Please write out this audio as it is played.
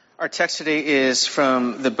Our text today is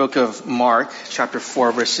from the book of Mark, chapter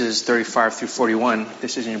 4, verses 35 through 41.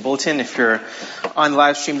 This is in your bulletin. If you're on the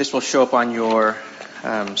live stream, this will show up on your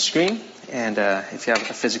screen. And if you have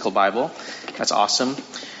a physical Bible, that's awesome.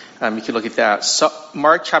 You can look at that. So,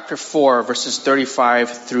 Mark chapter 4, verses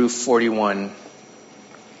 35 through 41.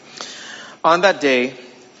 On that day,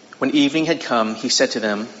 when evening had come, he said to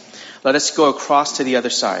them, "Let us go across to the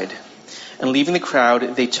other side." And leaving the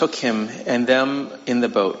crowd, they took him and them in the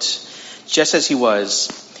boat, just as he was.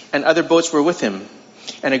 And other boats were with him.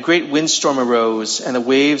 And a great windstorm arose, and the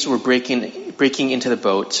waves were breaking into the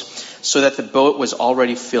boat, so that the boat was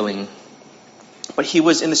already filling. But he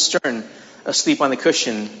was in the stern, asleep on the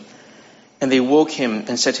cushion. And they woke him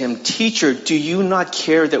and said to him, "Teacher, do you not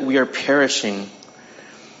care that we are perishing?"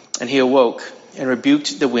 And he awoke and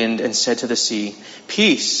rebuked the wind and said to the sea,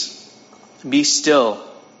 "Peace, be still."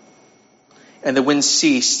 And the wind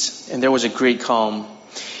ceased, and there was a great calm.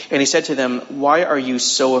 And he said to them, "Why are you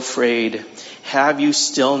so afraid? Have you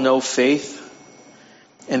still no faith?"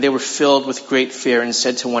 And they were filled with great fear and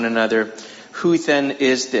said to one another, "Who then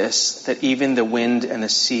is this, that even the wind and the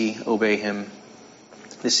sea obey him?"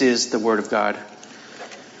 This is the word of God.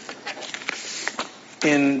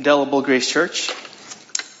 Indelible Grace Church,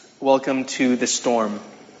 welcome to the storm.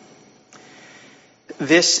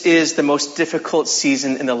 This is the most difficult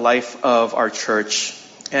season in the life of our church.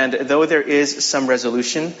 And though there is some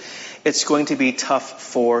resolution, it's going to be tough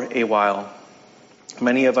for a while.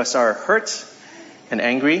 Many of us are hurt and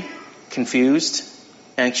angry, confused,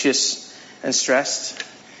 anxious, and stressed.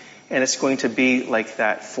 And it's going to be like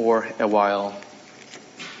that for a while.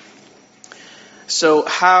 So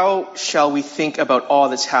how shall we think about all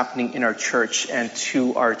that's happening in our church and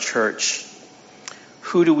to our church?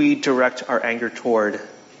 Who do we direct our anger toward?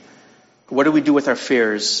 What do we do with our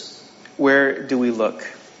fears? Where do we look?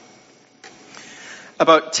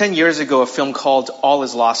 About 10 years ago, a film called All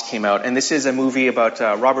Is Lost came out, and this is a movie about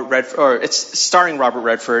Robert Redford, or it's starring Robert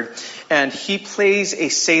Redford, and he plays a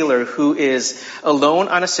sailor who is alone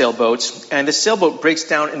on a sailboat, and the sailboat breaks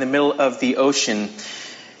down in the middle of the ocean.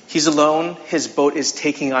 He's alone, his boat is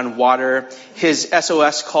taking on water, his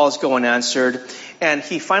SOS calls go unanswered, and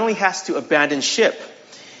he finally has to abandon ship.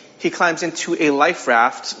 He climbs into a life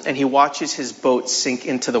raft and he watches his boat sink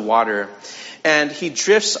into the water. And he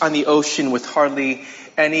drifts on the ocean with hardly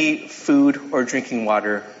any food or drinking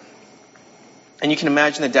water. And you can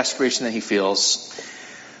imagine the desperation that he feels.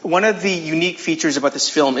 One of the unique features about this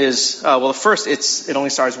film is, first, it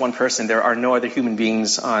only stars one person. There are no other human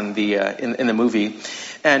beings on in the movie.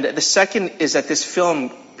 And the second is that this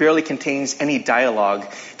film barely contains any dialogue.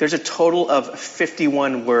 There's a total of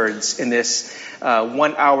 51 words in this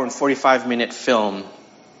 1 hour and 45-minute film.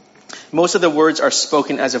 Most of the words are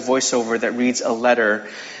spoken as a voiceover that reads a letter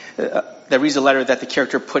that the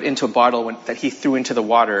character put into a bottle that he threw into the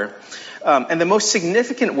water. And the most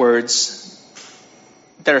significant words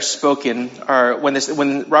that are spoken are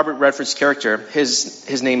when Robert Redford's character,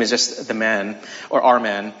 his name is just the man, or our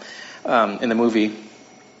man, in the movie.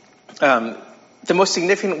 The most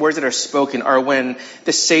significant words that are spoken are when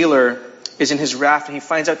the sailor is in his raft and he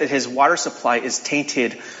finds out that his water supply is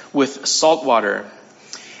tainted with salt water.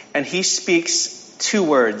 And he speaks two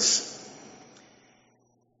words.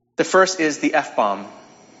 The first is the F-bomb.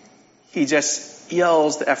 He just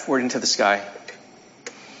yells the F word into the sky.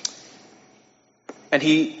 And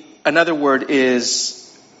another word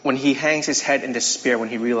is when he hangs his head in despair when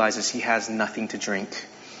he realizes he has nothing to drink.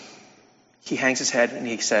 He hangs his head and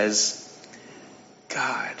he says,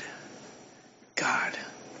 God.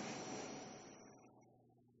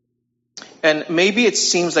 And maybe it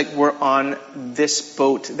seems like we're on this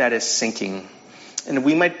boat that is sinking. And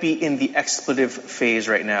we might be in the expletive phase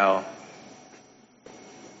right now.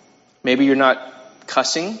 Maybe you're not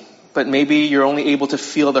cussing, but maybe you're only able to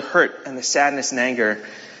feel the hurt and the sadness and anger.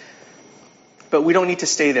 But we don't need to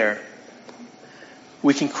stay there.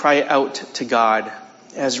 We can cry out to God.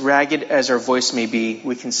 As ragged as our voice may be,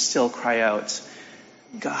 we can still cry out,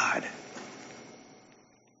 God.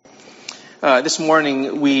 This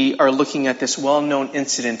morning, we are looking at this well-known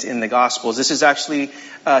incident in the Gospels. This is actually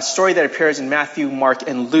a story that appears in Matthew, Mark,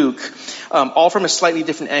 and Luke, all from a slightly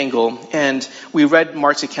different angle. And we read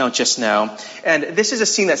Mark's account just now. And this is a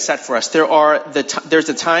scene that's set for us. There's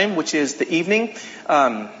the time, which is the evening.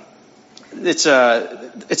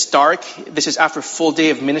 It's dark. This is after a full day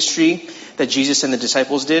of ministry that Jesus and the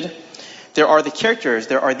disciples did. There are the characters.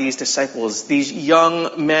 There are these disciples, these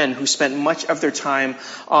young men who spent much of their time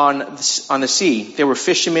on the sea. They were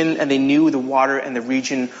fishermen and they knew the water and the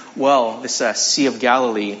region well, this Sea of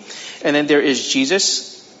Galilee. And then there is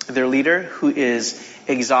Jesus, their leader, who is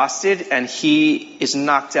exhausted, and he is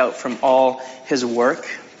knocked out from all his work.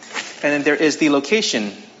 And then there is the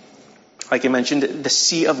location, like I mentioned, the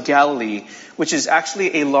Sea of Galilee, which is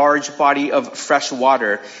actually a large body of fresh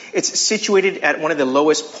water. It's situated at one of the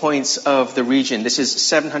lowest points of the region. This is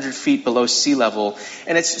 700 feet below sea level,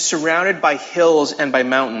 and it's surrounded by hills and by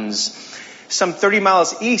mountains. Some 30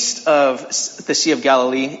 miles east of the Sea of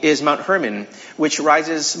Galilee is Mount Hermon, which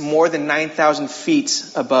rises more than 9,000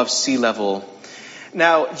 feet above sea level.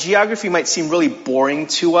 Now, geography might seem really boring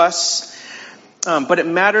to us, but it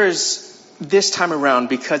matters this time around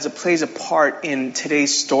because it plays a part in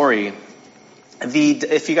today's story.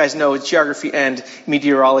 If you guys know geography and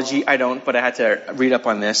meteorology, I don't, but I had to read up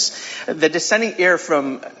on this. The descending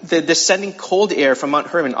cold air from Mount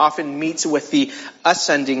Hermon often meets with the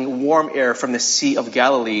ascending warm air from the Sea of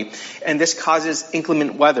Galilee, and this causes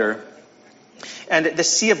inclement weather. And the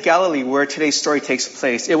Sea of Galilee, where today's story takes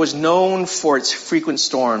place, it was known for its frequent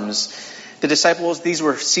storms. The disciples, these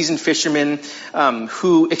were seasoned fishermen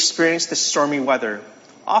who experienced the stormy weather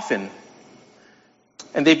often.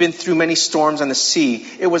 And they've been through many storms on the sea.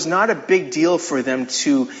 It was not a big deal for them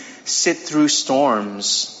to sit through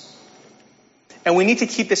storms. And we need to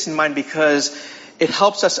keep this in mind because it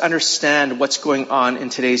helps us understand what's going on in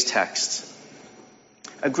today's text.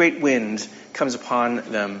 A great wind comes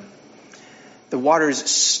upon them. The waters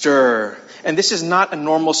stir. And this is not a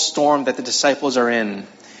normal storm that the disciples are in.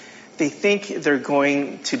 They think they're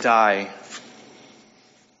going to die.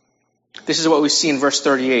 This is what we see in verse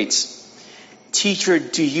 38. Teacher,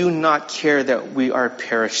 do you not care that we are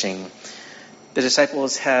perishing? The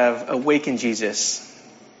disciples have awakened Jesus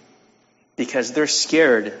because they're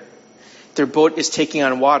scared. Their boat is taking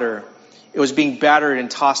on water. It was being battered and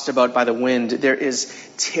tossed about by the wind. There is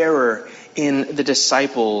terror in the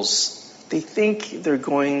disciples. They think they're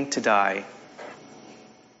going to die.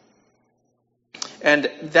 And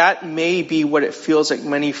that may be what it feels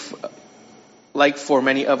like for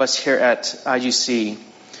many of us here at IGC.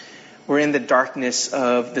 We're in the darkness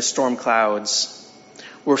of the storm clouds.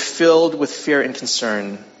 We're filled with fear and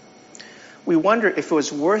concern. We wonder if it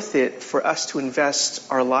was worth it for us to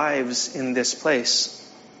invest our lives in this place.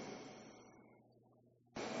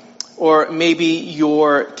 Or maybe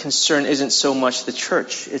your concern isn't so much the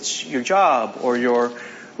church. It's your job or your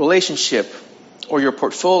relationship or your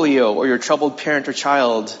portfolio or your troubled parent or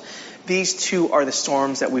child. These two are the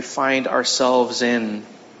storms that we find ourselves in.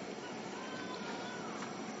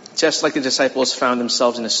 Just like the disciples found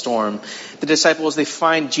themselves in a storm. The disciples, they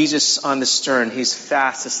find Jesus on the stern. He's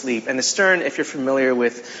fast asleep. And the stern, if you're familiar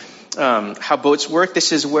with how boats work,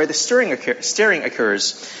 this is where the steering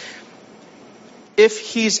occurs. If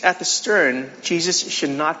he's at the stern, Jesus should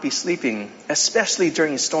not be sleeping, especially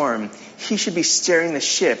during a storm. He should be steering the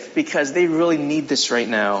ship because they really need this right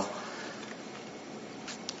now.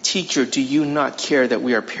 Teacher, do you not care that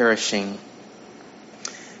we are perishing?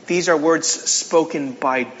 These are words spoken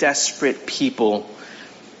by desperate people.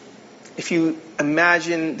 If you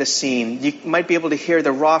imagine the scene, you might be able to hear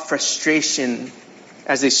the raw frustration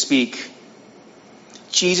as they speak.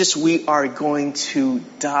 Jesus, we are going to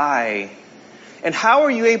die. And how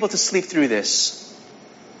are you able to sleep through this?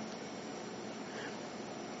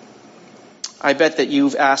 I bet that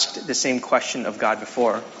you've asked the same question of God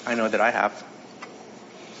before. I know that I have.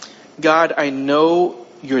 God, I know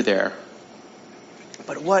you're there.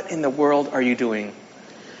 But what in the world are you doing?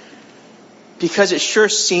 Because it sure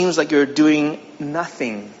seems like you're doing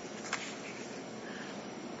nothing.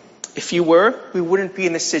 If you were, we wouldn't be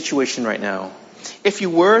in this situation right now. If you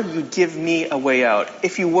were, you'd give me a way out.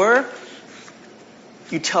 If you were,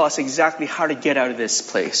 you'd tell us exactly how to get out of this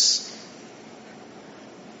place.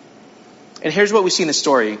 And here's what we see in the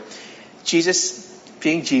story. Jesus,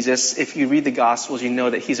 being Jesus, if you read the Gospels, you know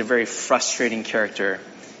that he's a very frustrating character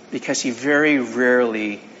because he very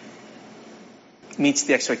rarely meets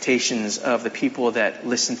the expectations of the people that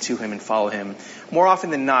listen to him and follow him. More often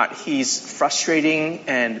than not, he's frustrating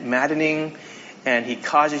and maddening, and he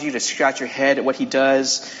causes you to scratch your head at what he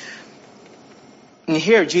does. And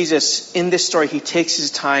here, Jesus, in this story, he takes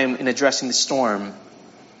his time in addressing the storm.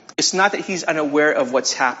 It's not that he's unaware of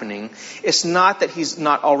what's happening. It's not that he's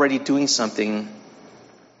not already doing something.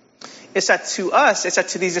 It's that to us, it's that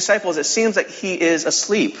to these disciples, it seems like he is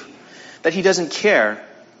asleep, that he doesn't care.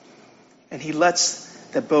 And he lets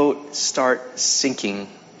the boat start sinking.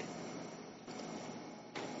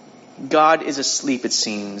 God is asleep, it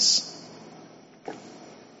seems.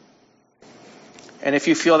 And if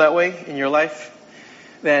you feel that way in your life,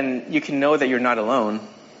 then you can know that you're not alone.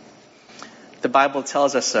 The Bible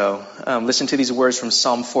tells us so. Listen to these words from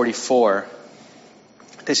Psalm 44.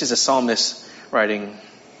 This is a psalmist writing.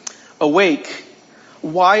 Awake,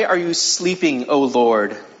 Why are you sleeping, O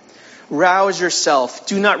Lord? Rouse yourself.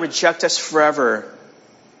 Do not reject us forever.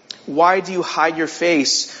 Why do you hide your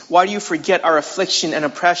face? Why do you forget our affliction and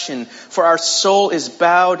oppression? For our soul is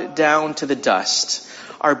bowed down to the dust.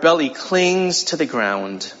 Our belly clings to the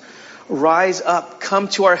ground. Rise up, come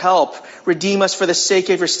to our help. Redeem us for the sake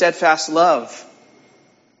of your steadfast love.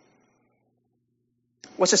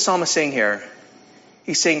 What's the psalmist saying here?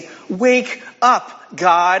 He's saying, wake up,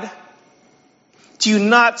 God. Do you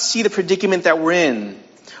not see the predicament that we're in?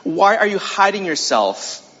 Why are you hiding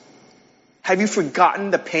yourself? Have you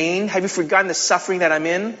forgotten the pain? Have you forgotten the suffering that I'm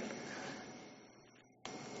in?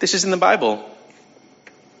 This is in the Bible.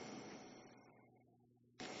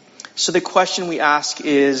 So the question we ask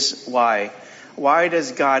is why? Why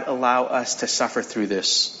does God allow us to suffer through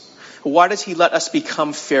this? Why does he let us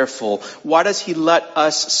become fearful? Why does he let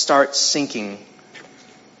us start sinking?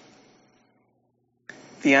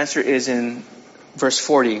 The answer is in verse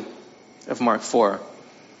 40 of Mark 4.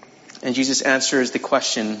 And Jesus answers the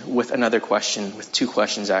question with another question, with two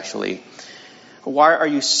questions actually. Why are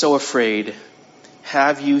you so afraid?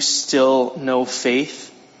 Have you still no faith?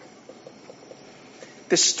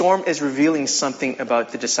 The storm is revealing something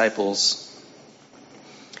about the disciples.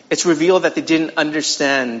 It's revealed that they didn't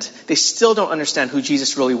understand. They still don't understand who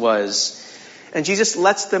Jesus really was. And Jesus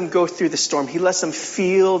lets them go through the storm. He lets them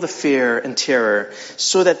feel the fear and terror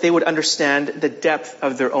so that they would understand the depth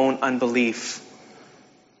of their own unbelief.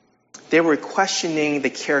 They were questioning the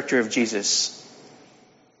character of Jesus.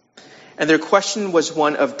 And their question was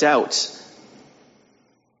one of doubt.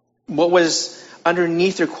 What was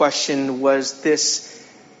underneath their question was this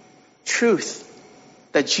truth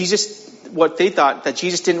that Jesus, what they thought, that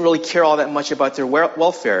Jesus didn't really care all that much about their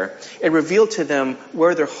welfare. It revealed to them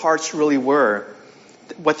where their hearts really were,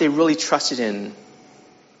 what they really trusted in.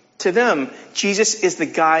 To them, Jesus is the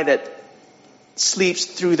guy that sleeps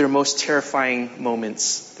through their most terrifying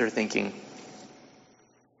moments, they're thinking.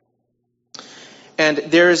 And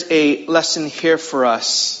there's a lesson here for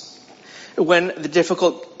us. When the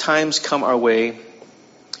difficult times come our way,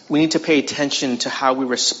 we need to pay attention to how we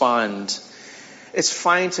respond. It's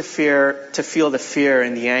fine to feel the fear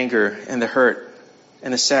and the anger and the hurt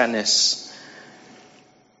and the sadness.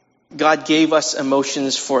 God gave us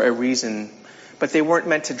emotions for a reason, but they weren't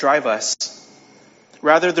meant to drive us.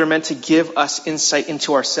 Rather, they're meant to give us insight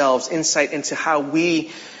into ourselves, insight into how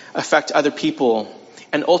we affect other people,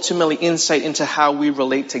 and ultimately insight into how we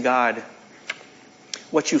relate to God.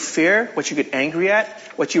 What you fear, what you get angry at,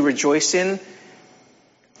 what you rejoice in,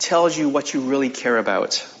 tells you what you really care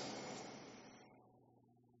about.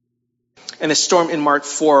 And the storm in Mark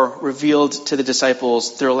 4 revealed to the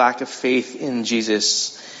disciples their lack of faith in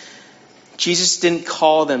Jesus. Jesus didn't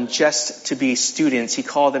call them just to be students. He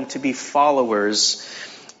called them to be followers.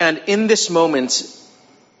 And in this moment,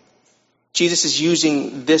 Jesus is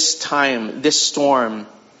using this time, this storm,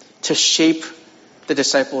 to shape the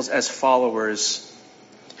disciples as followers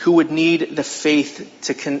who would need the faith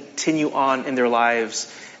to continue on in their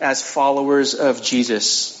lives as followers of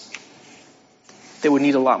Jesus. They would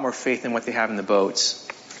need a lot more faith than what they have in the boats.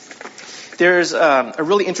 There's a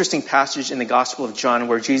really interesting passage in the Gospel of John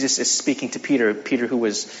where Jesus is speaking to Peter who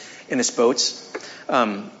was in this boat.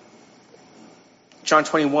 John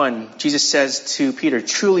 21, Jesus says to Peter,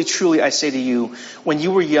 "Truly, truly, I say to you, when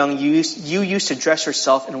you were young, you used to dress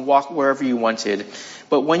yourself and walk wherever you wanted.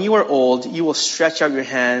 But when you are old, you will stretch out your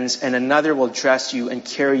hands, and another will dress you and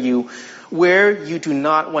carry you where you do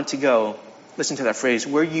not want to go." Listen to that phrase,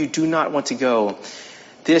 where you do not want to go.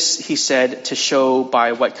 This, he said, to show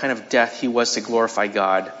by what kind of death he was to glorify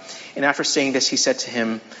God. And after saying this, he said to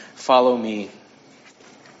him, "Follow me."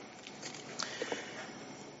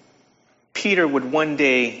 Peter would one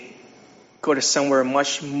day go to somewhere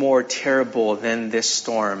much more terrible than this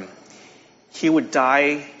storm. He would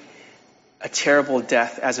die a terrible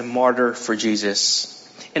death as a martyr for Jesus.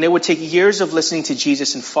 And it would take years of listening to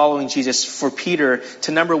Jesus and following Jesus for Peter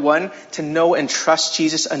to, number one, to know and trust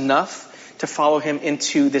Jesus enough to follow him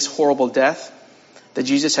into this horrible death that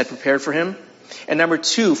Jesus had prepared for him. And number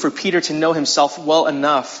two, for Peter to know himself well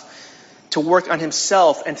enough to work on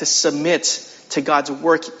himself and to submit to God's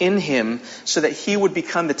work in him so that he would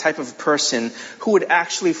become the type of person who would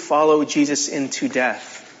actually follow Jesus into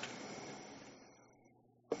death.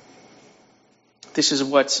 This is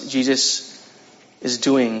what Jesus is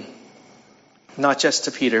doing, not just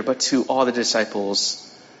to Peter, but to all the disciples.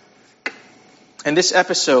 And this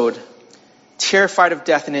episode, terrified of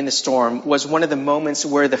death and in the storm, was one of the moments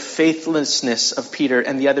where the faithlessness of Peter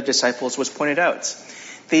and the other disciples was pointed out.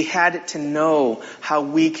 They had to know how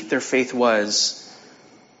weak their faith was.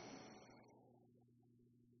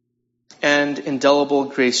 And in Indelible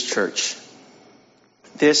Grace Church,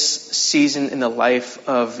 this season in the life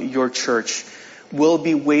of your church will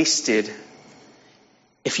be wasted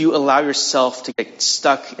if you allow yourself to get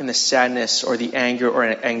stuck in the sadness or the anger or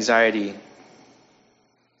anxiety.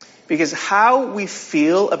 Because how we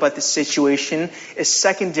feel about the situation is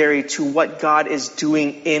secondary to what God is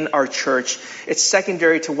doing in our church. It's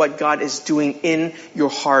secondary to what God is doing in your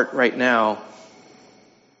heart right now.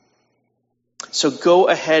 So go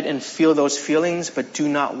ahead and feel those feelings, but do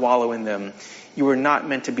not wallow in them. You are not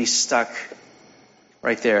meant to be stuck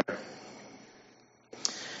right there.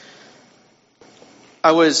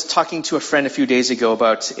 I was talking to a friend a few days ago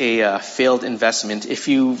about a failed investment. If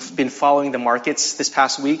you've been following the markets this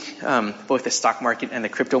past week, both the stock market and the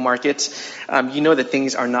crypto market, you know that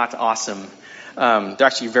things are not awesome. They're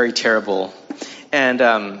actually very terrible. And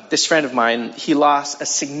this friend of mine, he lost a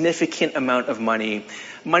significant amount of money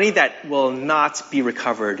that will not be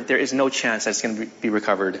recovered. There is no chance that it's going to be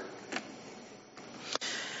recovered.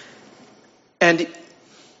 And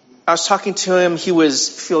I was talking to him. He was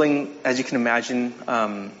feeling, as you can imagine,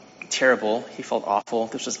 terrible. He felt awful.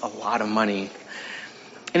 This was a lot of money.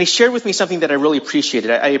 And he shared with me something that I really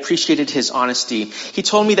appreciated. I appreciated his honesty. He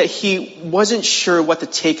told me that he wasn't sure what the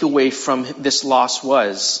takeaway from this loss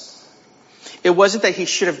was. It wasn't that he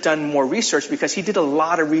should have done more research, because he did a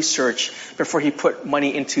lot of research before he put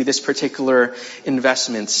money into this particular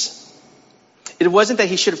investments. It wasn't that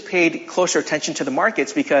he should have paid closer attention to the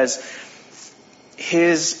markets, because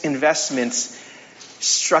his investments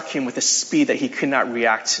struck him with a speed that he could not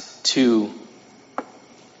react to.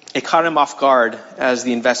 It caught him off guard as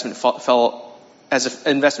the investment fell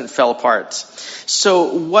apart.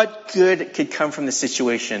 So what good could come from the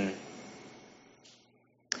situation?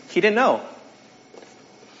 He didn't know.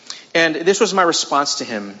 And this was my response to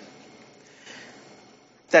him.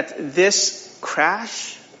 That this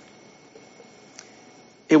crash,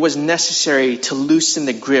 it was necessary to loosen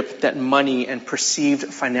the grip that money and perceived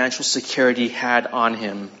financial security had on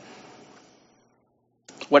him.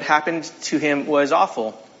 What happened to him was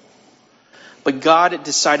awful. But God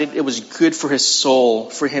decided it was good for his soul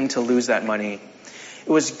for him to lose that money. It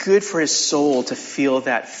was good for his soul to feel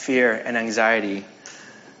that fear and anxiety.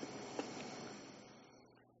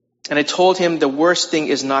 And I told him the worst thing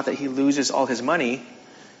is not that he loses all his money.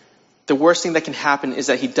 The worst thing that can happen is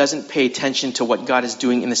that he doesn't pay attention to what God is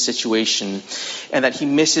doing in the situation, and that he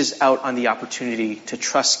misses out on the opportunity to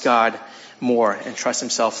trust God more and trust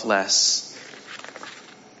himself less.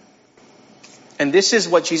 And this is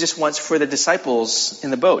what Jesus wants for the disciples in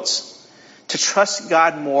the boats, to trust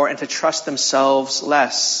God more and to trust themselves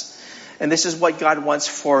less. And this is what God wants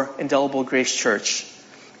for Indelible Grace Church,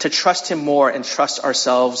 to trust him more and trust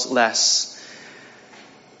ourselves less.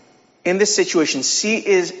 In this situation, see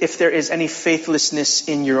if there is any faithlessness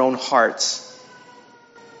in your own heart.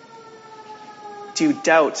 Do you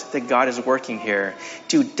doubt that God is working here?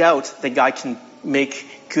 Do you doubt that God can make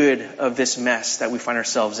good of this mess that we find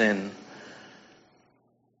ourselves in?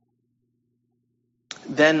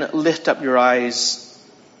 Then lift up your eyes.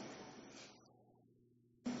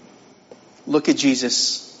 Look at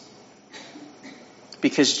Jesus,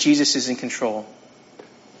 because Jesus is in control.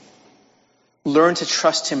 Learn to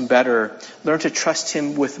trust him better. Learn to trust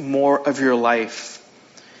him with more of your life.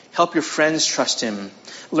 Help your friends trust him.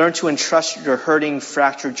 Learn to entrust your hurting,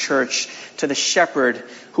 fractured church to the shepherd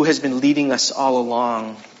who has been leading us all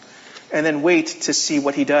along. And then wait to see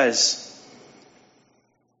what he does.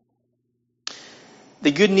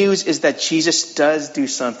 The good news is that Jesus does do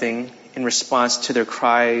something in response to their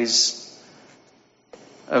cries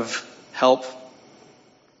of help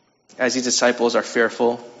as these disciples are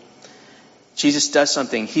fearful. Jesus does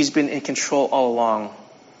something. He's been in control all along.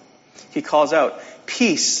 He calls out,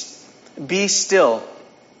 "Peace, be still."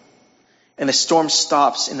 And the storm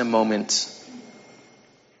stops in a moment.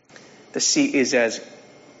 The sea is as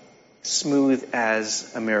smooth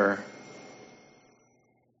as a mirror.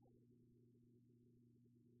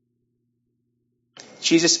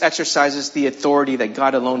 Jesus exercises the authority that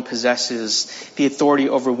God alone possesses, the authority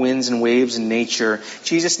over winds and waves and nature.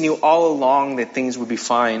 Jesus knew all along that things would be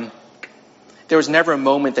fine. There was never a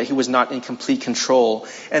moment that he was not in complete control.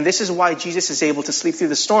 And this is why Jesus is able to sleep through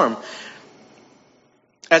the storm.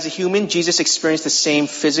 As a human, Jesus experienced the same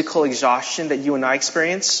physical exhaustion that you and I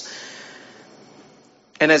experience.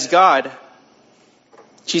 And as God,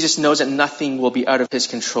 Jesus knows that nothing will be out of his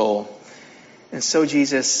control. And so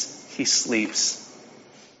Jesus, he sleeps.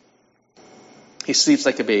 He sleeps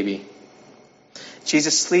like a baby.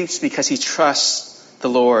 Jesus sleeps because he trusts the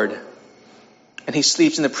Lord. And he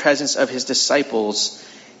sleeps in the presence of his disciples.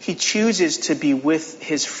 He chooses to be with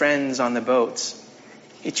his friends on the boat.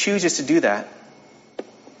 He chooses to do that.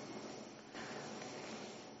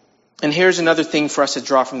 And here's another thing for us to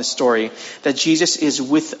draw from the story, that Jesus is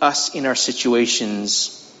with us in our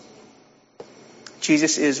situations.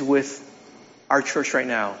 Jesus is with our church right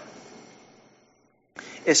now.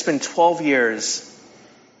 It's been 12 years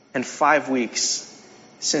and 5 weeks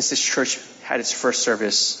since this church had its first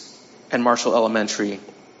service at Marshall Elementary.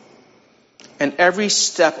 And every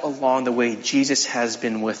step along the way, Jesus has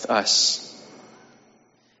been with us.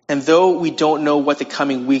 And though we don't know what the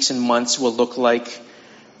coming weeks and months will look like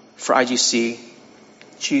for IGC,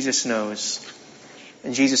 Jesus knows.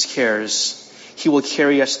 And Jesus cares. He will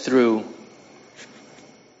carry us through.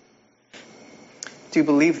 Do you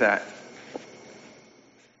believe that?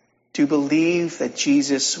 Do you believe that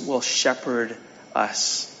Jesus will shepherd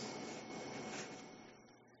us?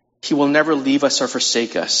 He will never leave us or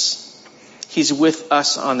forsake us. He's with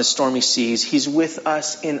us on the stormy seas. He's with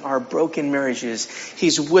us in our broken marriages.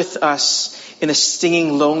 He's with us in the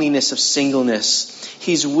stinging loneliness of singleness.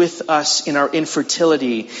 He's with us in our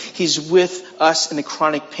infertility. He's with us in the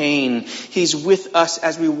chronic pain. He's with us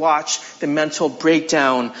as we watch the mental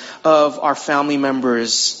breakdown of our family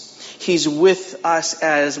members. He's with us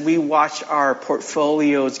as we watch our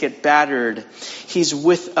portfolios get battered. He's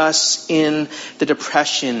with us in the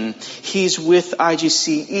depression. He's with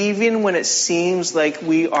IGC even when it seems like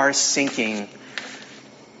we are sinking.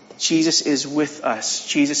 Jesus is with us.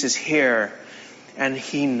 Jesus is here. And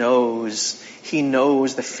He knows. He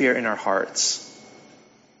knows the fear in our hearts.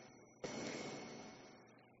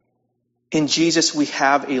 In Jesus, we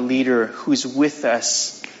have a leader who's with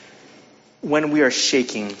us when we are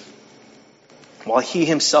shaking. While He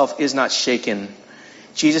Himself is not shaken,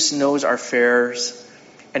 Jesus knows our fears,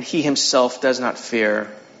 and He Himself does not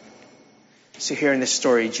fear. So here in this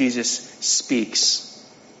story, Jesus speaks.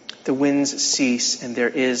 The winds cease, and there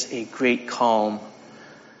is a great calm.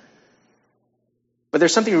 But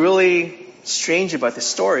there's something really strange about this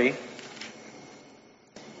story.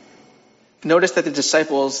 Notice that the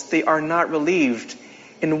disciples, they are not relieved.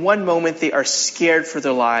 In one moment, they are scared for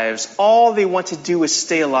their lives. All they want to do is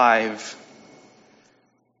stay alive.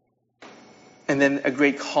 And then a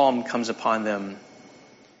great calm comes upon them.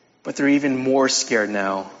 But they're even more scared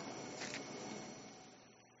now.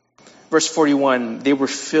 Verse 41, they were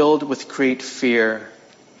filled with great fear.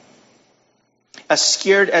 As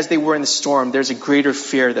scared as they were in the storm, there's a greater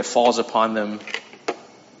fear that falls upon them.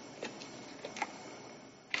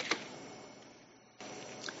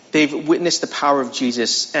 They've witnessed the power of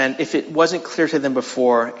Jesus, and if it wasn't clear to them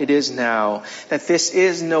before, it is now, that this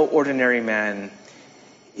is no ordinary man.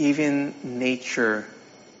 Even nature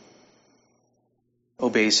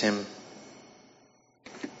obeys Him.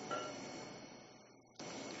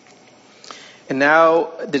 And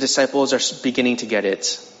now the disciples are beginning to get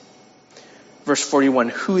it. Verse 41,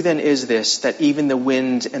 who then is this that even the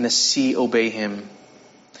wind and the sea obey Him?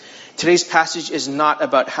 Today's passage is not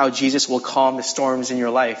about how Jesus will calm the storms in your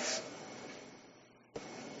life.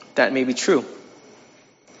 That may be true.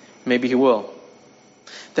 Maybe He will.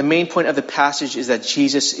 The main point of the passage is that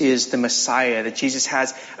Jesus is the Messiah, that Jesus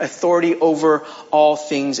has authority over all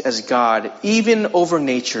things as God, even over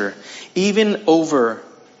nature, even over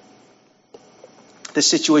the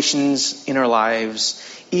situations in our lives,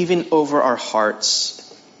 even over our hearts.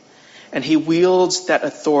 And He wields that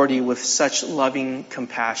authority with such loving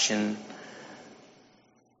compassion.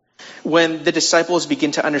 When the disciples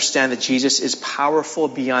begin to understand that Jesus is powerful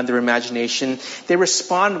beyond their imagination, they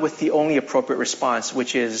respond with the only appropriate response,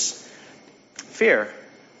 which is fear.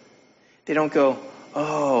 They don't go,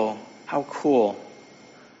 oh, how cool.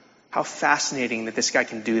 How fascinating that this guy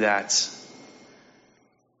can do that.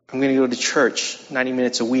 I'm going to go to church 90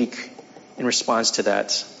 minutes a week in response to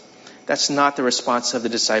that. That's not the response of the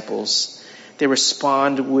disciples. They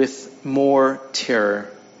respond with more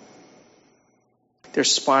terror. They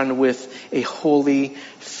respond with a holy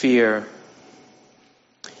fear.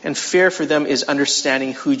 And fear for them is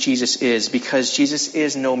understanding who Jesus is, because Jesus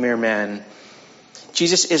is no mere man.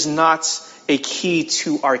 Jesus is not a key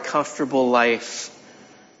to our comfortable life.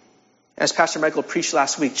 As Pastor Michael preached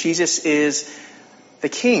last week, Jesus is the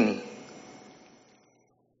King.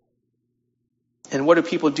 And what do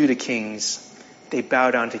people do to kings? They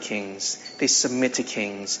bow down to kings. They submit to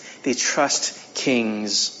kings. They trust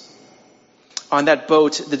kings. On that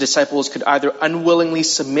boat, the disciples could either unwillingly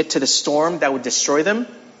submit to the storm that would destroy them,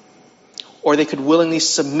 or they could willingly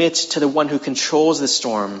submit to the one who controls the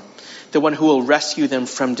storm, the one who will rescue them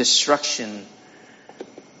from destruction.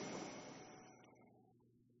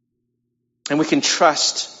 And we can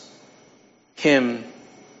trust Him.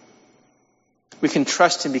 We can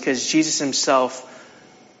trust Him because Jesus Himself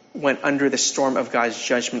went under the storm of God's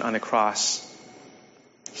judgment on the cross.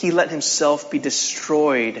 He let himself be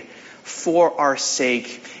destroyed for our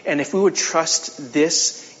sake. And if we would trust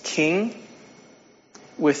this King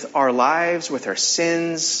with our lives, with our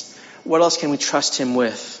sins, what else can we trust him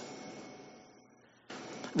with?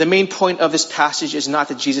 The main point of this passage is not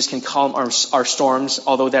that Jesus can calm our storms,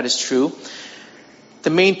 although that is true. The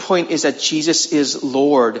main point is that Jesus is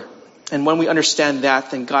Lord. And when we understand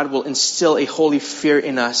that, then God will instill a holy fear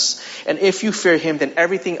in us. And if you fear him, then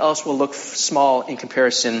everything else will look small in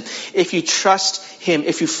comparison. If you trust him,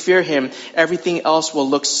 if you fear him, everything else will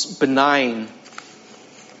look benign.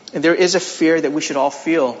 And there is a fear that we should all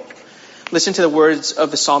feel. Listen to the words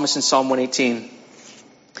of the psalmist in Psalm 118.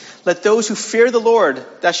 Let those who fear the Lord,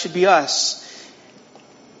 that should be us.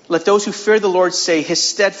 Let those who fear the Lord say, his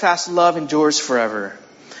steadfast love endures forever.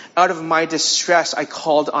 Out of my distress I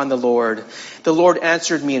called on the Lord. The Lord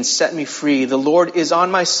answered me and set me free. The Lord is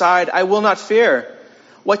on my side. I will not fear.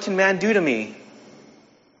 What can man do to me?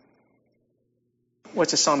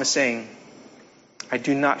 What's the psalmist saying? I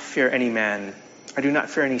do not fear any man. I do not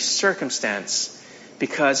fear any circumstance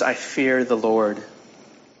because I fear the Lord.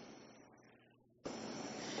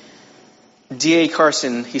 D.A.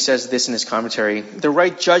 Carson, he says this in his commentary. The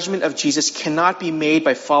right judgment of Jesus cannot be made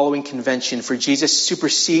by following convention, for Jesus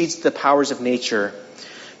supersedes the powers of nature.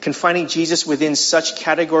 Confining Jesus within such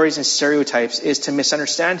categories and stereotypes is to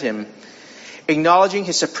misunderstand him. Acknowledging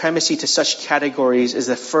his supremacy to such categories is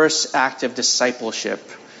the first act of discipleship.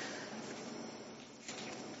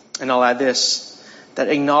 And I'll add this, that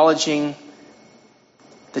acknowledging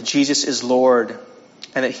that Jesus is Lord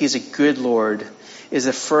and that he's a good Lord is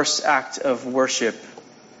the first act of worship.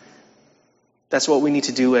 That's what we need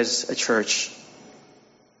to do as a church.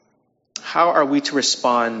 How are we to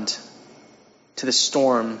respond to the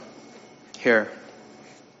storm here?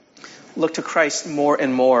 Look to Christ more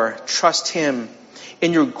and more. Trust him.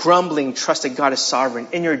 In your grumbling, trust that God is sovereign.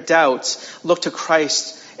 In your doubts, look to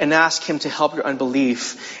Christ and ask him to help your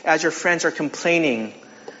unbelief. As your friends are complaining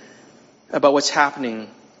about what's happening,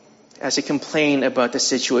 as they complain about the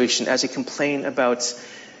situation, as they complain about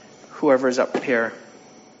whoever is up here,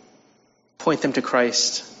 point them to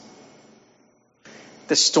Christ.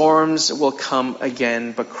 The storms will come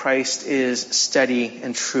again, but Christ is steady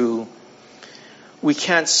and true. We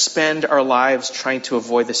can't spend our lives trying to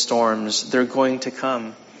avoid the storms. They're going to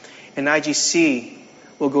come. And IGC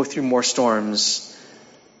will go through more storms.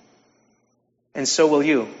 And so will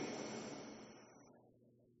you.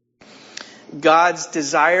 God's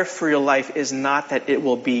desire for your life is not that it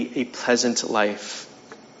will be a pleasant life.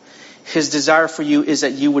 His desire for you is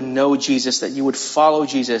that you would know Jesus, that you would follow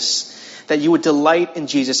Jesus, that you would delight in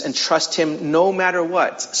Jesus and trust him no matter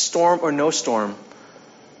what, storm or no storm.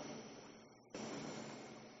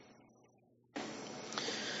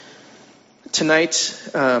 Tonight,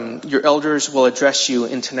 your elders will address you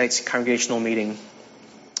in tonight's congregational meeting,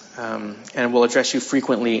 and will address you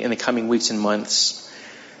frequently in the coming weeks and months.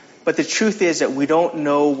 But the truth is that we don't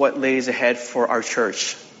know what lays ahead for our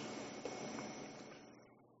church.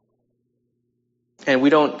 And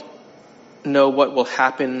we don't know what will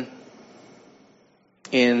happen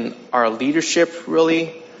in our leadership,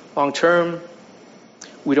 really, long term.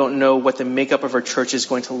 We don't know what the makeup of our church is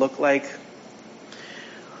going to look like.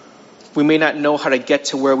 We may not know how to get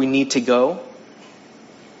to where we need to go.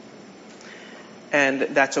 And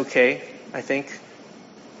that's okay, I think.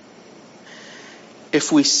 If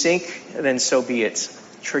we sink, then so be it.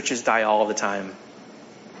 Churches die all the time.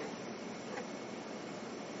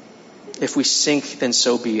 If we sink, then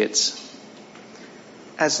so be it.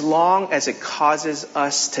 As long as it causes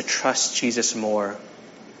us to trust Jesus more.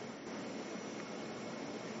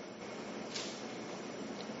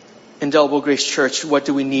 Indelible Grace Church, what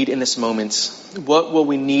do we need in this moment? What will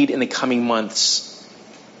we need in the coming months?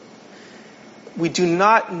 We do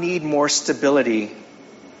not need more stability.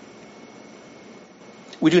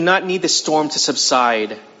 We do not need the storm to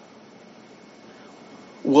subside.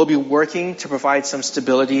 We'll be working to provide some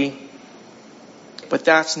stability, but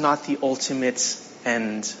that's not the ultimate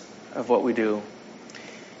end of what we do.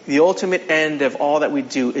 The ultimate end of all that we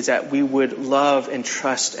do is that we would love and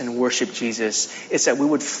trust and worship Jesus. It's that we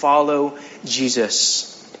would follow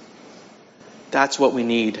Jesus. That's what we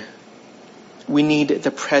need. We need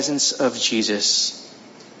the presence of Jesus.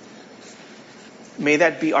 May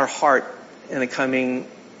that be our heart in the coming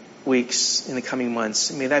weeks, in the coming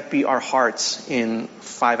months. May that be our hearts in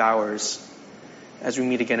 5 hours as we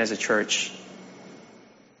meet again as a church.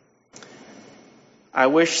 I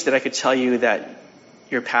wish that I could tell you that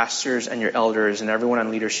your pastors and your elders and everyone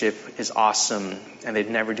on leadership is awesome and they'd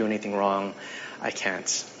never do anything wrong. I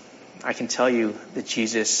can't. I can tell you that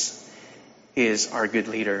Jesus is our good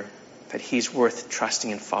leader. that he's worth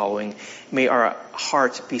trusting and following. May our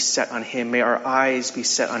heart be set on him. May our eyes be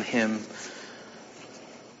set on him.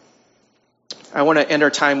 I want to end our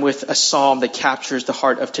time with a psalm that captures the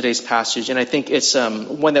heart of today's passage, and I think it's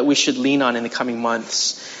one that we should lean on in the coming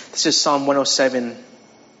months. This is Psalm 107.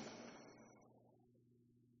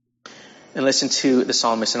 And listen to the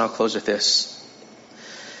psalmist, and I'll close with this.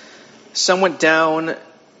 Some went down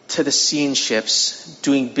to the sea in ships,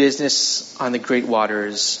 doing business on the great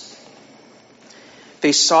waters.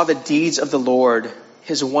 They saw the deeds of the Lord,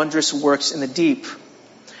 his wondrous works in the deep.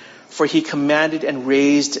 For he commanded and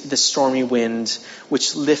raised the stormy wind,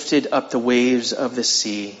 which lifted up the waves of the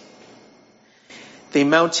sea. They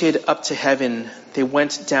mounted up to heaven. They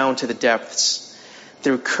went down to the depths.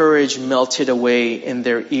 Their courage melted away in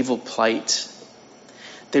their evil plight.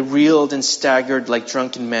 They reeled and staggered like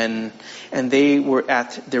drunken men, and they were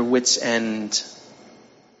at their wits' end.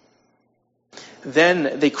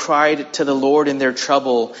 Then they cried to the Lord in their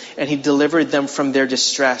trouble, and he delivered them from their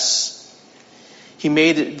distress. He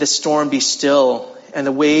made the storm be still, and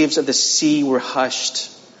the waves of the sea were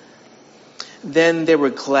hushed. Then they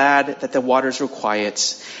were glad that the waters were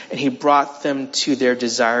quiet, and he brought them to their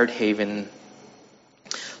desired haven.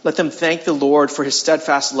 Let them thank the Lord for his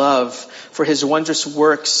steadfast love, for his wondrous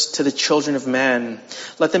works to the children of man.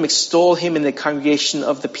 Let them extol him in the congregation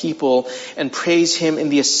of the people, and praise him in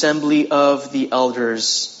the assembly of the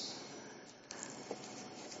elders.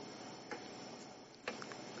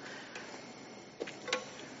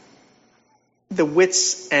 The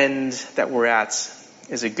wit's end that we're at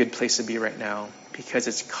is a good place to be right now, because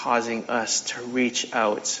it's causing us to reach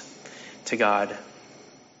out to God.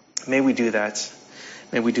 May we do that.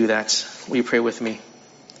 May we do that. Will you pray with me?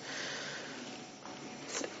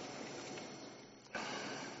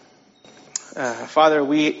 Father,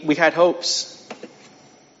 we had hopes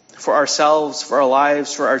for ourselves, for our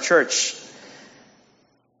lives, for our church.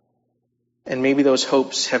 And maybe those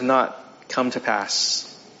hopes have not come to pass.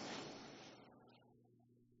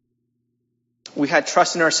 We had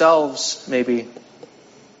trust in ourselves, maybe,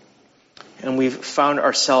 and we've found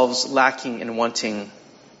ourselves lacking and wanting.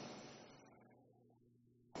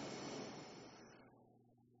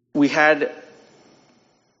 We had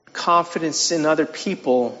confidence in other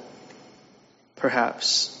people,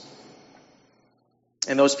 perhaps,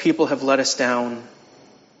 and those people have let us down,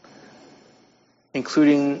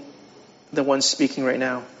 including the ones speaking right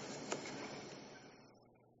now.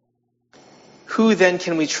 Who then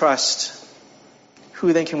can we trust?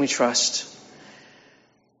 Who then can we trust?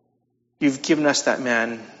 You've given us that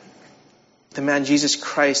man, the man Jesus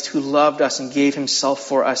Christ, who loved us and gave himself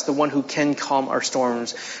for us, the one who can calm our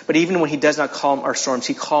storms. But even when he does not calm our storms,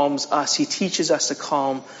 he calms us. He teaches us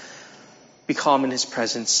to be calm in his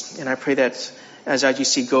presence. And I pray that as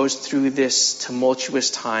IGC goes through this tumultuous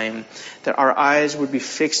time, that our eyes would be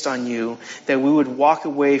fixed on you, that we would walk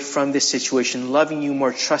away from this situation loving you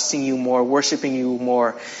more, trusting you more, worshiping you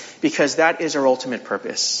more, because that is our ultimate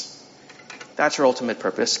purpose. That's our ultimate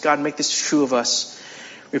purpose. God, make this true of us.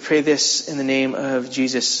 We pray this in the name of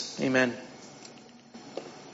Jesus. Amen.